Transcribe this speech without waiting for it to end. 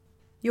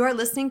You are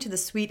listening to the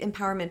Sweet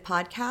Empowerment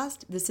Podcast.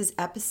 This is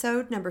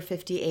episode number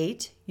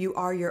 58. You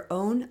are your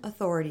own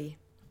authority.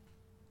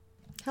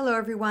 Hello,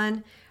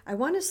 everyone. I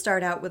want to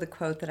start out with a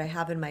quote that I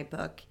have in my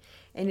book,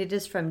 and it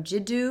is from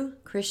Jiddu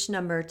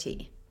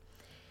Krishnamurti.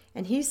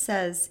 And he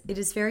says, "It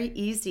is very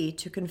easy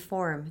to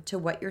conform to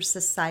what your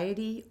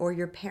society or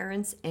your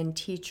parents and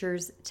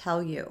teachers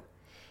tell you.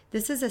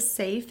 This is a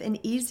safe and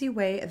easy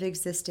way of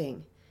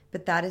existing,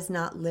 but that is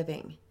not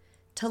living.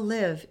 To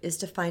live is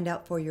to find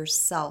out for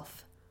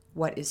yourself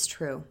what is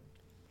true."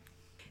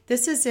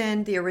 This is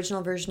in the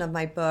original version of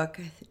my book,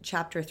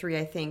 chapter 3,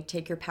 I think,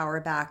 Take Your Power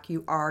Back.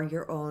 You are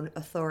your own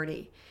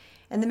authority.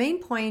 And the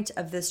main point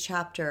of this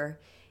chapter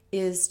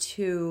is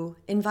to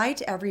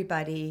invite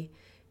everybody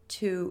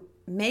to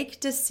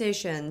make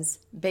decisions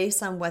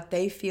based on what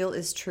they feel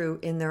is true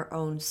in their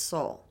own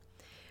soul.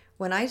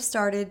 When I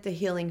started the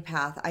healing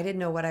path, I didn't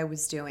know what I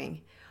was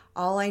doing.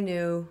 All I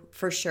knew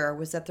for sure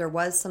was that there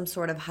was some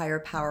sort of higher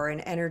power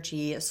and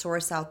energy, a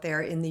source out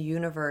there in the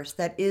universe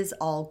that is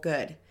all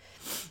good.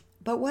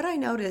 But what I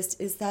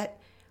noticed is that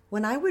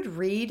when I would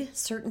read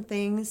certain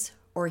things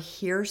or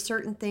hear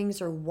certain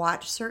things or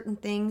watch certain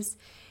things,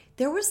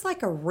 there was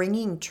like a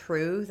ringing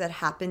true that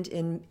happened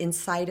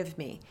inside of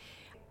me.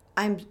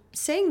 I'm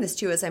saying this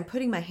to you as I'm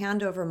putting my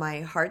hand over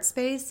my heart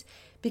space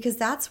because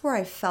that's where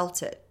I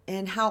felt it.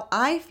 And how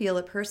I feel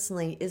it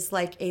personally is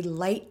like a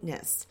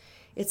lightness.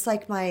 It's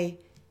like my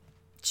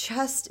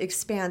chest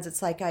expands.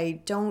 It's like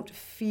I don't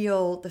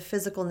feel the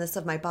physicalness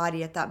of my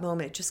body at that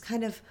moment. It just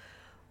kind of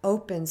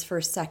opens for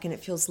a second. It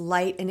feels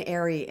light and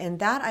airy. And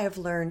that I have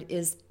learned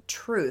is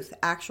truth,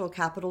 actual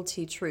capital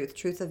T truth,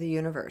 truth of the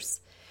universe.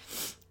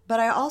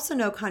 But I also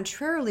know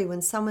contrarily,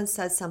 when someone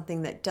says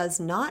something that does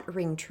not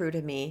ring true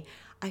to me,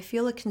 I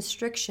feel a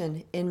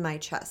constriction in my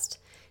chest.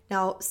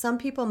 Now, some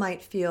people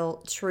might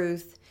feel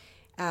truth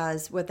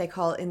as what they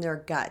call in their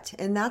gut,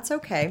 and that's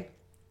okay.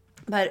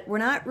 But we're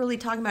not really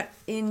talking about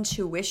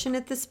intuition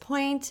at this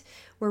point.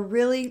 We're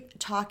really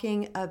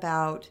talking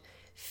about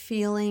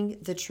feeling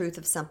the truth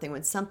of something.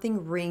 When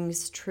something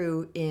rings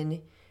true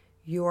in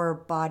your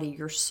body,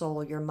 your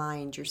soul, your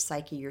mind, your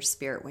psyche, your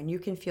spirit, when you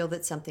can feel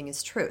that something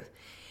is truth.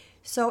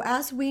 So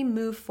as we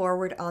move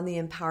forward on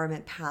the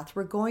empowerment path,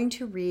 we're going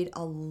to read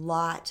a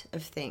lot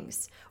of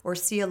things or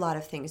see a lot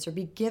of things or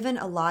be given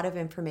a lot of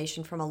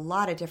information from a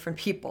lot of different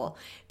people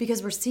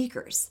because we're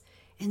seekers.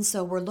 And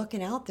so we're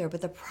looking out there, but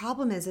the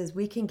problem is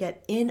we can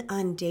get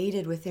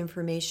inundated with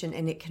information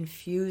and it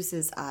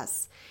confuses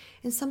us.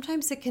 And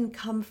sometimes it can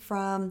come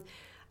from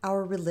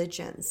our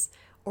religions,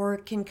 or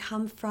it can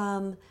come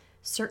from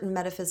certain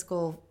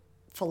metaphysical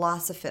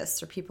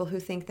philosophists or people who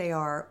think they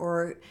are,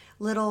 or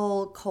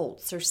little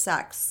cults or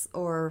sects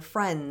or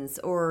friends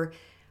or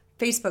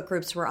Facebook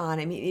groups we're on.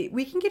 I mean,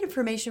 we can get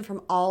information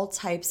from all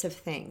types of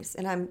things.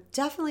 And I'm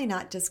definitely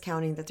not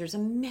discounting that there's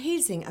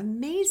amazing,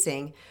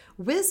 amazing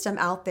wisdom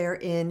out there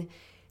in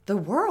the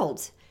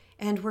world.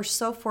 And we're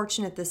so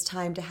fortunate this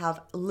time to have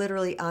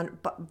literally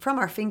from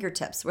our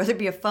fingertips, whether it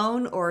be a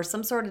phone or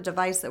some sort of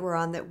device that we're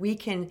on, that we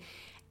can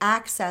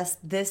access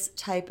this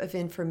type of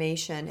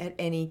information at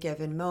any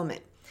given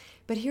moment.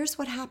 But here's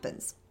what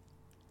happens.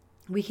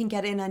 We can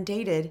get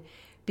inundated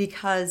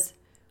because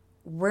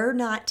we're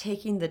not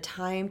taking the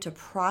time to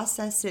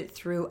process it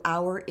through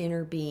our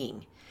inner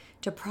being,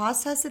 to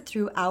process it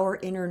through our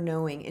inner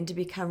knowing, and to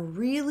become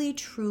really,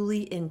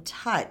 truly in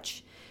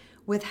touch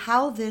with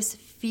how this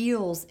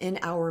feels in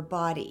our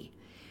body.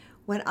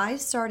 When I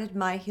started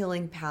my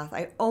healing path,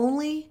 I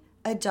only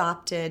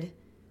adopted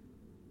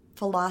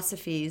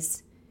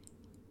philosophies,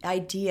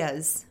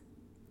 ideas,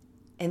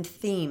 and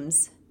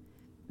themes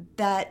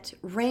that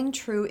rang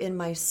true in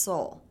my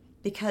soul,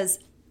 because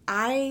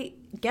I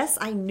guess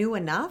I knew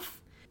enough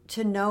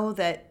to know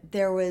that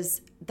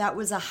that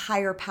was a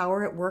higher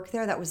power at work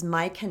there. That was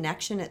my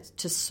connection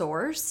to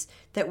source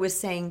that was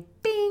saying,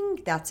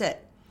 bing, that's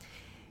it.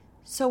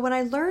 So when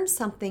I learned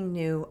something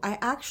new, I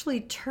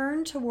actually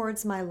turned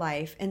towards my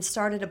life and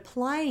started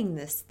applying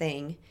this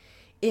thing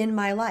in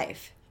my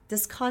life.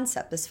 This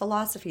concept, this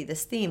philosophy,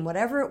 this theme,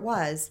 whatever it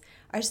was,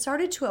 I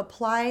started to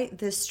apply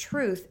this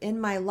truth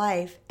in my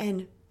life,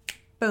 and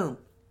boom,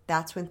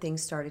 that's when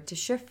things started to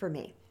shift for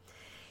me.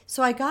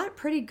 So I got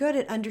pretty good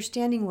at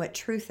understanding what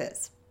truth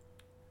is.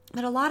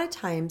 But a lot of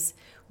times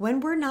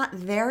when we're not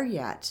there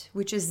yet,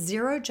 which is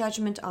zero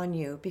judgment on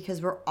you,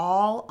 because we're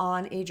all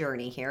on a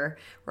journey here.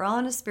 We're all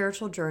on a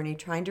spiritual journey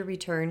trying to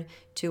return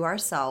to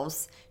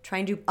ourselves,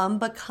 trying to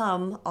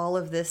unbecome all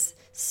of this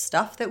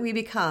stuff that we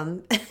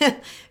become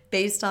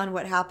based on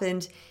what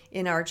happened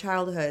in our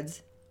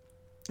childhoods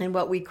and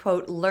what we,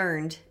 quote,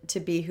 learned to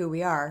be who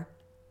we are.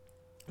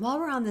 While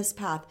we're on this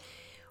path,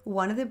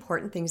 one of the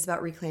important things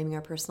about reclaiming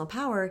our personal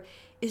power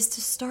is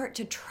to start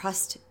to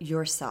trust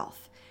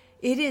yourself.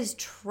 It is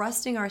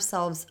trusting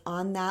ourselves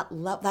on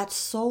that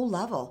soul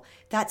level,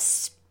 that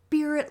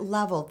spirit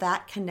level,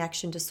 that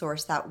connection to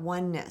source, that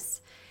oneness.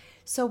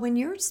 So when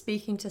you're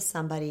speaking to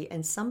somebody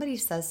and somebody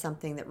says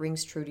something that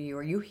rings true to you,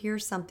 or you hear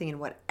something in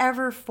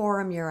whatever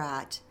forum you're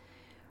at,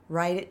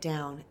 write it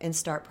down and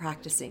start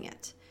practicing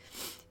it.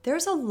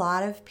 There's a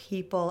lot of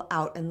people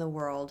out in the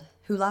world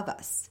who love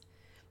us.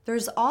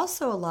 There's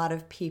also a lot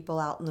of people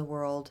out in the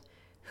world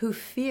who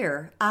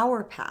fear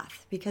our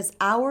path because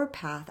our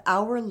path,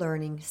 our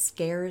learning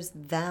scares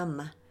them.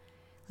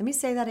 Let me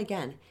say that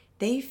again.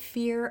 They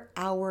fear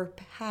our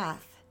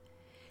path.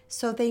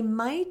 So they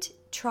might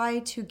try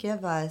to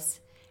give us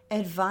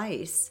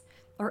advice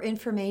or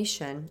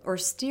information or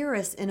steer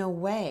us in a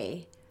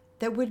way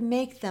that would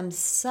make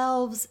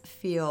themselves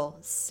feel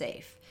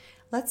safe.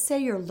 Let's say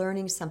you're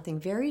learning something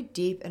very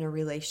deep in a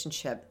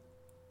relationship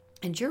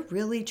and you're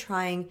really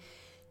trying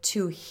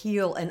to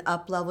heal and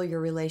up-level your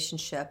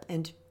relationship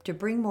and to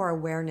bring more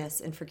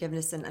awareness and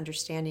forgiveness and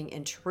understanding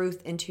and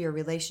truth into your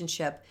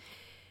relationship.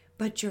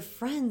 But your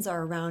friends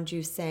are around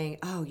you saying,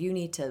 oh, you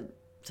need to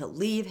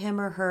leave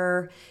him or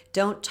her.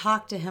 Don't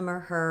talk to him or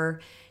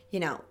her.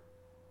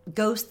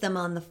 Ghost them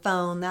on the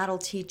phone. That'll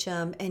teach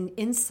them. And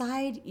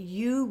inside,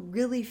 you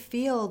really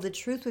feel the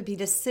truth would be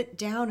to sit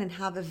down and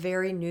have a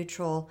very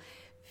neutral,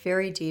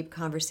 very deep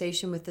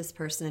conversation with this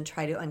person and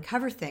try to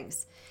uncover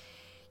things.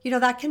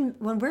 That can,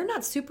 when we're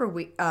not super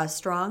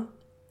strong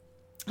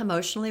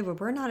emotionally, when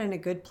we're not in a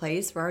good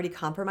place, we're already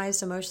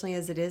compromised emotionally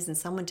as it is, and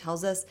someone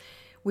tells us,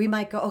 we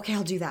might go, okay,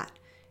 I'll do that.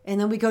 And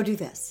then we go do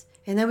this.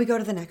 And then we go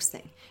to the next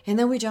thing. And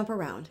then we jump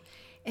around.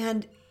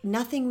 And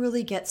nothing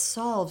really gets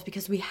solved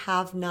because we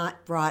have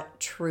not brought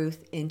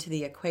truth into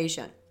the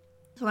equation.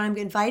 So what I'm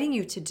inviting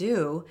you to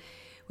do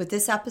with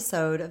this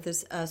episode of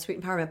this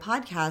Sweet Empowerment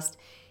podcast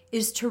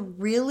is to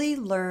really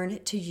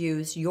learn to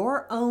use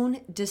your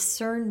own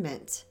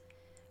discernment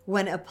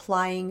when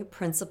applying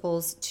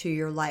principles to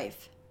your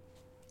life.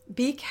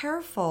 Be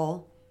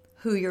careful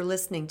who you're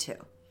listening to.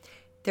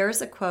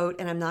 There's a quote,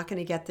 and I'm not going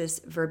to get this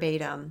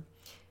verbatim,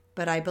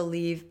 but I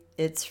believe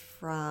it's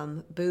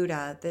from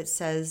Buddha that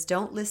says,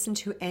 don't listen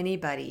to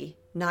anybody,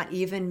 not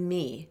even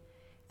me,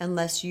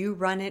 unless you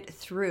run it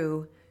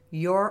through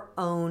your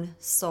own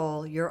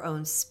soul, your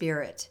own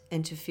spirit,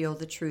 and to feel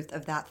the truth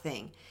of that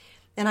thing.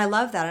 And I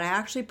love that. And I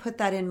actually put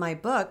that in my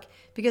book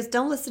because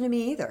don't listen to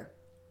me either.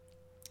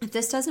 If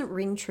this doesn't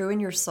ring true in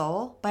your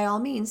soul, by all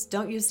means,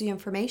 don't use the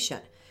information.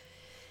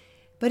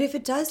 But if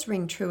it does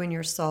ring true in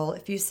your soul,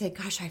 if you say,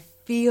 gosh, I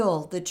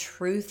feel the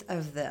truth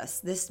of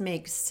this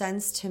makes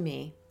sense to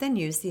me, then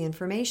use the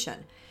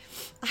information.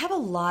 I have a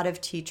lot of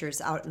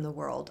teachers out in the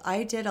world.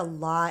 I did a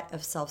lot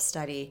of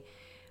self-study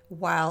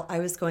while I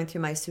was going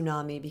through my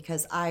tsunami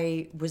because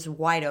I was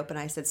wide open.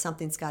 I said,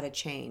 something's got to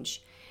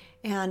change.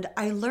 And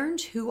I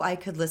learned who I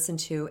could listen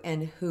to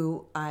and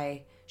who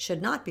I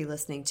should not be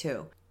listening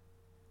to.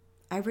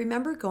 I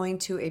remember going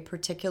to a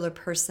particular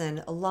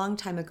person a long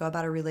time ago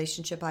about a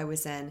relationship I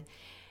was in,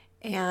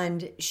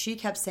 and she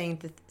kept saying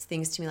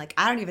things to me like,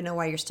 I don't even know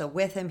why you're still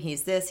with him.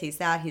 He's this, he's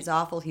that, he's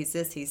awful, he's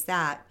this, he's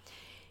that.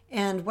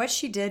 And what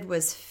she did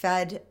was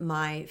fed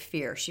my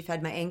fear. She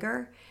fed my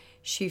anger.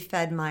 She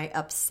fed my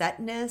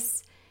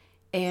upsetness.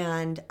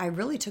 And I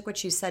really took what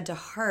she said to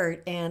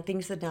heart, and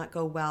things did not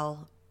go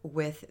well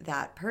with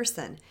that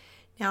person.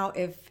 Now,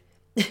 if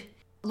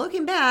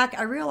looking back,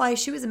 I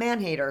realized she was a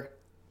man-hater,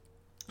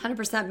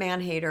 100%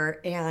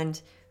 man-hater,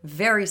 and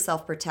very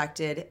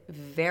self-protected,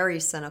 very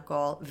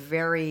cynical,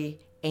 very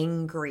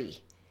angry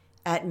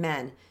at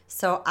men.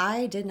 So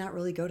I did not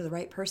really go to the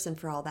right person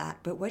for all that.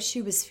 But what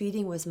she was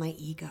feeding was my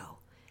ego.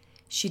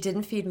 She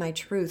didn't feed my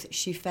truth.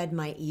 She fed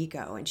my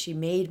ego, and she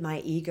made my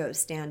ego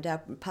stand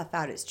up and puff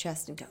out its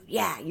chest and go,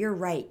 yeah, you're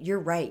right, you're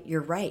right,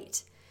 you're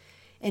right.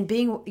 And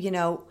being,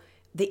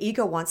 the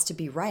ego wants to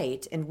be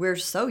right, and we're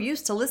so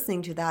used to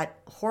listening to that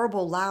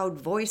horrible, loud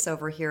voice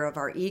over here of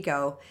our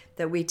ego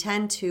that we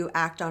tend to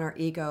act on our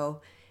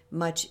ego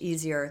much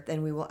easier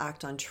than we will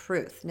act on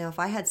truth. Now, if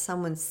I had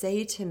someone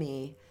say to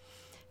me,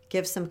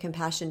 give some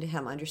compassion to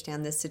him,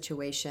 understand this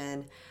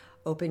situation,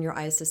 open your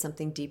eyes to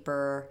something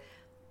deeper,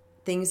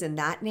 things in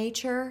that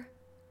nature,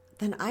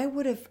 then I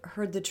would have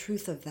heard the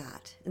truth of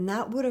that. And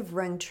that would have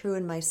rung true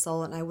in my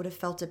soul, and I would have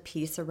felt a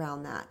peace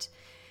around that.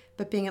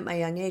 But being at my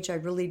young age, I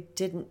really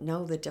didn't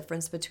know the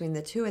difference between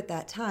the two at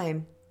that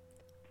time.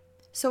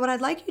 So what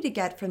I'd like you to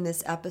get from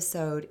this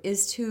episode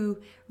is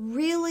to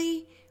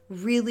really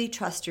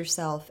trust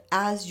yourself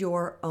as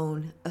your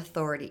own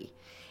authority.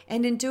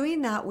 And in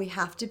doing that, we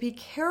have to be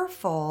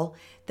careful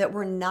that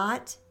we're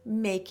not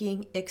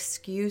making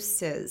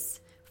excuses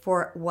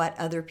for what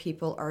other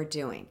people are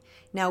doing.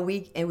 Now,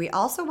 we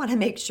also want to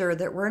make sure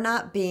that we're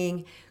not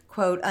being,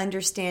 quote,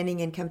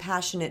 understanding and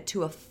compassionate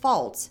to a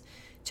fault,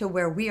 to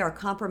where we are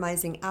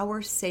compromising our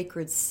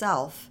sacred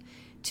self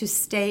to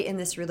stay in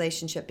this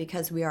relationship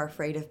because we are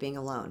afraid of being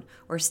alone,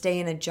 or stay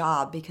in a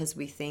job because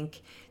we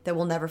think that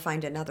we'll never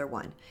find another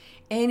one.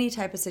 Any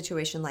type of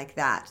situation like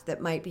that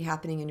might be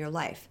happening in your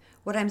life.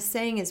 What I'm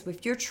saying is,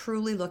 if you're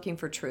truly looking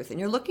for truth and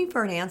you're looking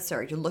for an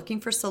answer, you're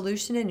looking for a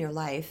solution in your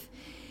life,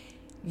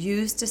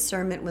 use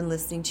discernment when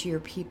listening to your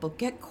people.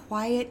 Get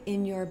quiet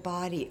in your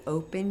body.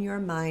 Open your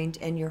mind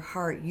and your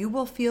heart. You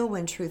will feel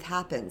when truth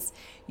happens.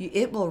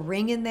 It will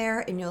ring in there,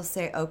 and you'll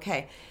say,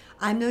 okay,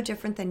 I'm no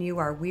different than you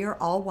are. We are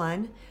all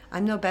one.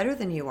 I'm no better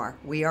than you are.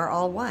 We are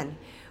all one.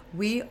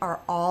 We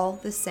are all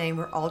the same.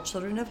 We're all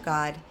children of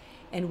God,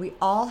 and we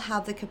all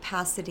have the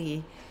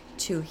capacity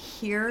to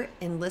hear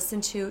and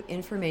listen to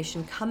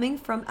information coming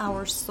from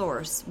our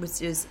source,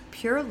 which is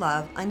pure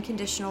love,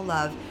 unconditional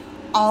love,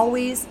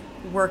 always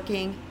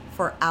working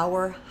for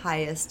our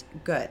highest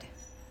good.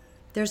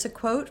 There's a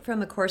quote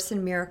from A Course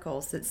in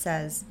Miracles that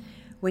says,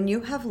 "When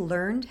you have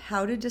learned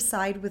how to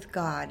decide with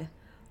God,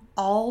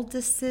 all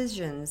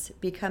decisions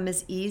become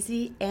as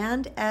easy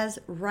and as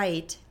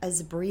right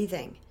as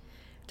breathing.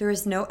 There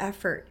is no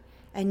effort,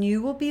 and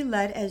you will be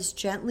led as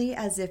gently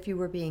as if you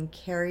were being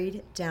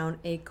carried down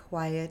a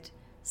quiet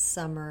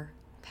summer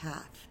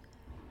path."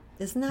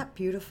 Isn't that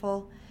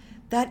beautiful?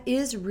 That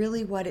is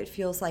really what it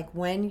feels like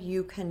when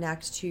you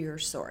connect to your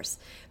source.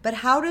 But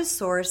how does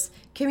source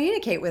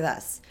communicate with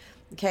us?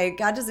 Okay,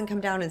 God doesn't come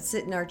down and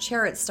sit in our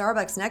chair at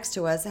Starbucks next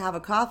to us, have a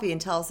coffee,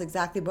 and tell us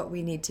exactly what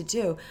we need to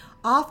do.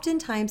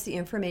 Oftentimes, the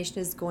information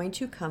is going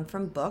to come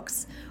from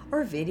books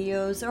or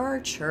videos or our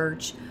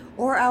church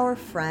or our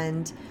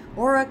friend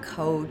or a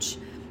coach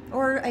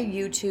or a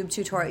YouTube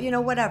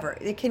tutorial, whatever.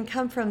 It can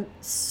come from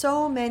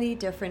so many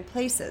different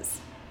places.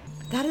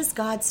 That is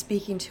God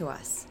speaking to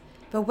us.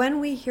 But when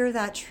we hear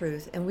that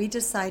truth and we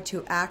decide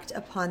to act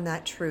upon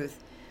that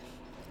truth,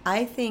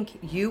 I think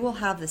you will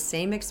have the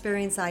same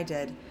experience I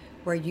did,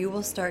 where you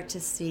will start to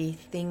see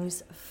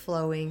things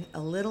flowing a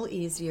little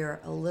easier,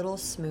 a little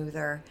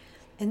smoother,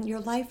 and your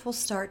life will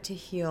start to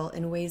heal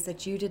in ways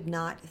that you did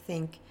not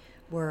think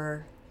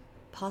were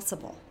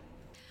possible.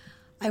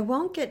 I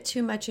won't get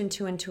too much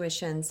into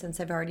intuition since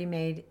I've already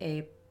made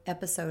an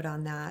episode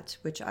on that,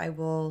 which I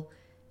will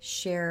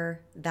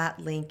share that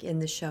link in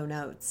the show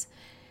notes.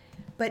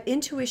 But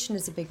intuition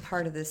is a big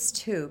part of this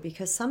too,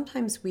 because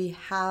sometimes we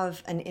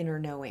have an inner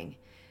knowing.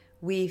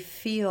 We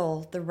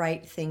feel the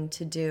right thing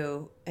to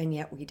do, and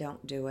yet we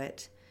don't do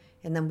it.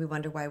 And then we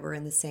wonder why we're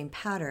in the same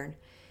pattern.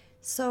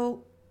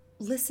 So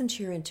listen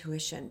to your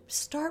intuition.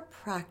 Start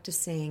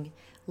practicing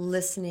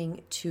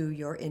listening to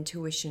your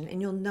intuition,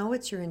 and you'll know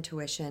it's your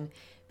intuition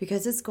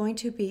because it's going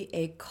to be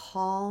a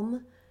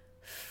calm,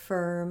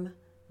 firm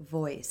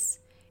voice.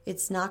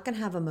 It's not going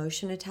to have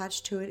emotion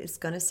attached to it. It's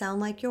going to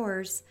sound like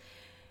yours.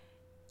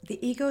 The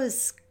ego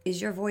is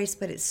your voice,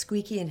 but it's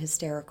squeaky and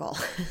hysterical.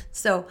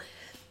 So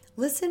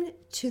listen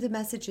to the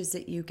messages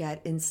that you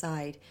get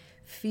inside.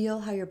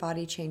 Feel how your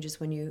body changes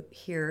when you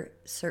hear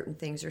certain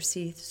things or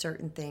see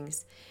certain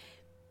things.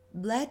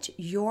 Let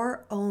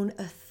your own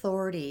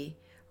authority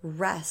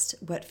rest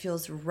what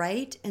feels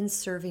right and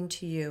serving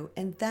to you,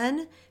 and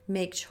then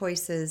make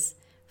choices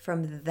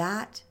from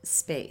that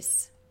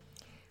space.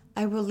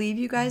 I will leave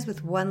you guys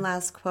with one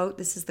last quote.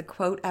 This is the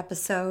quote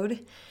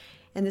episode,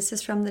 and this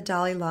is from the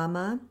Dalai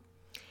Lama.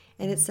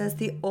 And it says,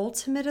 "The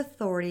ultimate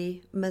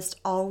authority must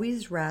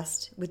always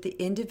rest with the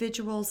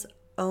individual's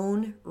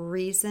own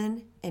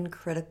reason and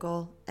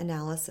critical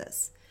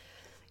analysis.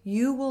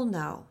 You will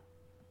know.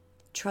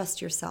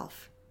 Trust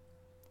yourself.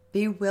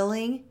 Be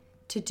willing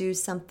to do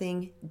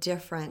something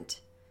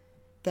different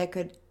that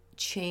could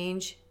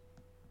change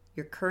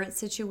your current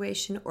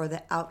situation or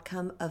the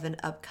outcome of an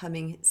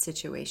upcoming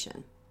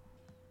situation."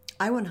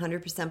 I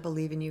 100%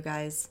 believe in you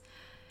guys.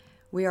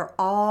 We are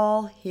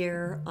all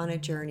here on a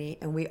journey,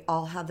 and we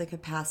all have the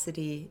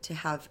capacity to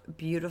have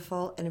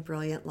beautiful and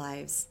brilliant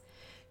lives.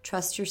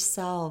 Trust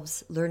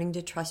yourselves. Learning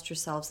to trust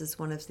yourselves is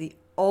one of the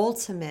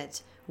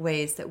ultimate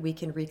ways that we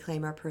can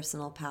reclaim our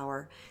personal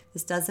power.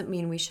 This doesn't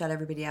mean we shut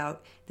everybody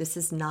out. This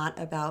is not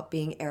about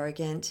being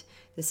arrogant.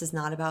 This is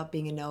not about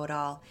being a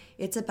know-it-all.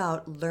 It's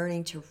about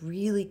learning to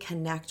really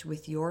connect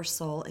with your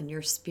soul and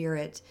your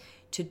spirit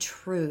to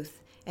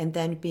truth, and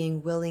then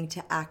being willing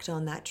to act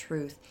on that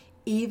truth,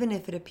 even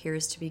if it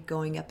appears to be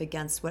going up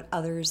against what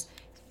others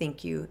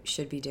think you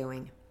should be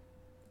doing.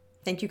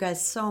 Thank you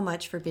guys so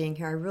much for being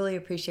here. I really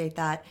appreciate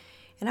that.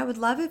 And I would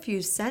love if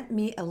you sent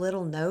me a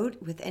little note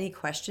with any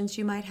questions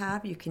you might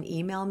have. You can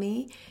email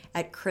me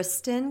at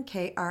Kristen,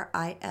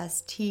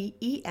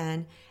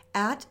 Kristen,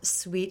 at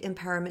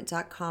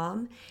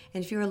sweetempowerment.com.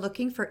 And if you are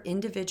looking for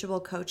individual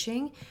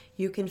coaching,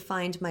 you can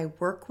find my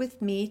Work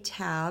With Me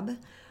tab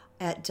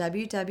at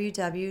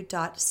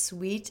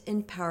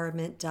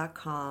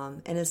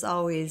www.sweetempowerment.com. And as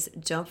always,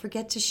 don't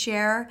forget to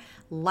share,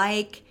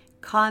 like,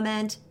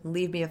 comment,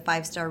 leave me a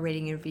 5-star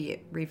rating and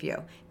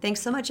review.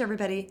 Thanks so much,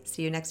 everybody.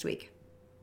 See you next week.